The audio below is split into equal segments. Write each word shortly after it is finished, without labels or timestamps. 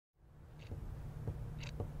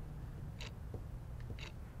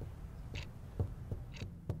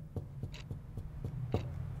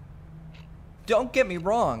don't get me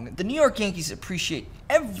wrong. The New York Yankees appreciate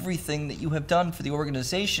everything that you have done for the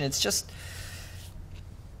organization. It's just,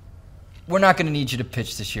 we're not going to need you to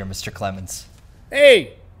pitch this year, Mr. Clemens.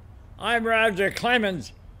 Hey, I'm Roger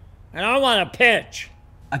Clemens, and I want to pitch.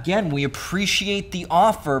 Again, we appreciate the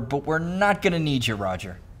offer, but we're not going to need you,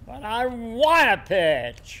 Roger. But I want to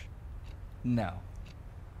pitch. No.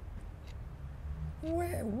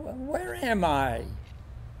 Where am I?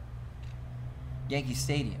 Yankee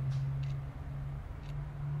Stadium.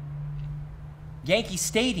 Yankee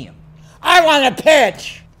Stadium. I want to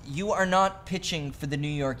pitch. You are not pitching for the New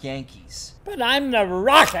York Yankees. But I'm the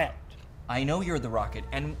Rocket. I know you're the Rocket,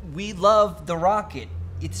 and we love the Rocket.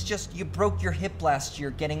 It's just you broke your hip last year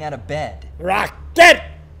getting out of bed. Rocket!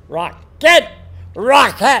 Rocket!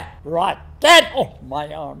 Rocket! Rocket! Oh,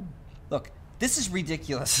 my arm. Look, this is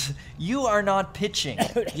ridiculous. You are not pitching.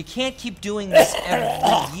 You can't keep doing this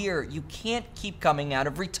every year. You can't keep coming out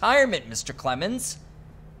of retirement, Mr. Clemens.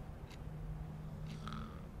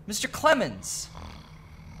 Mr. Clemens.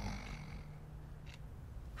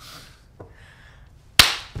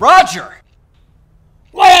 Roger!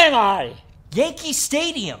 Where am I? Yankee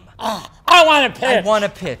Stadium. I want to pitch. I want to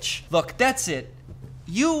pitch. Look, that's it.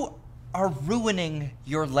 You are ruining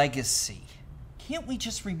your legacy. Can't we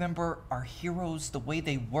just remember our heroes the way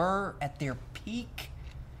they were at their peak?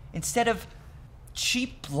 Instead of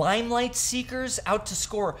cheap limelight seekers out to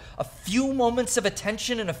score a few moments of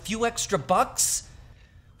attention and a few extra bucks?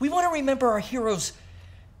 We want to remember our heroes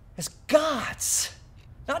as gods,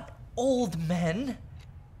 not old men.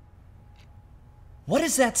 What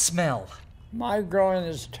does that smell? My groin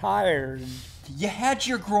is tired. You had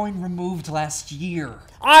your groin removed last year.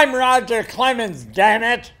 I'm Roger Clemens, damn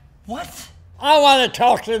it. What? I want to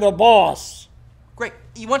talk to the boss. Great.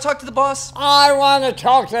 You want to talk to the boss? I want to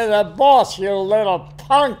talk to the boss, you little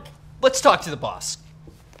punk. Let's talk to the boss.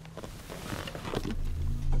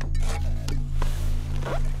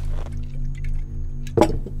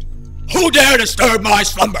 Who dare disturb my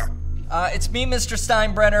slumber? It's me, Mr.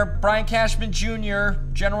 Steinbrenner, Brian Cashman Jr.,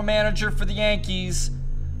 General Manager for the Yankees.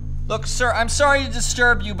 Look, sir, I'm sorry to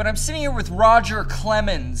disturb you, but I'm sitting here with Roger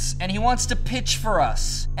Clemens, and he wants to pitch for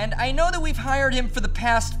us. And I know that we've hired him for the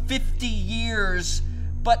past 50 years,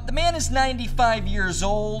 but the man is 95 years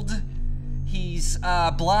old. He's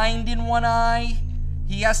blind in one eye.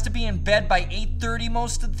 He has to be in bed by 8:30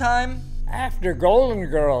 most of the time. After Golden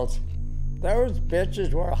Girls, those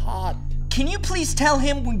bitches were hot. Can you please tell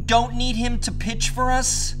him we don't need him to pitch for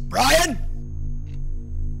us? Brian?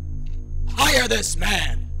 Hire this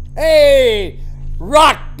man. Hey,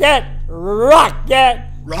 Rocket, Rocket,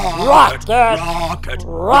 Rocket, Rocket,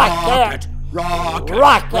 Rocket,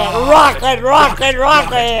 Rocket, Rocket, Rocket, Rocket, Rocket,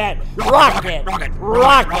 Rocket, Rocket,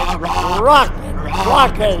 Rocket, Rocket,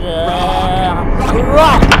 Rocket,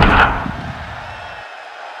 Rocket.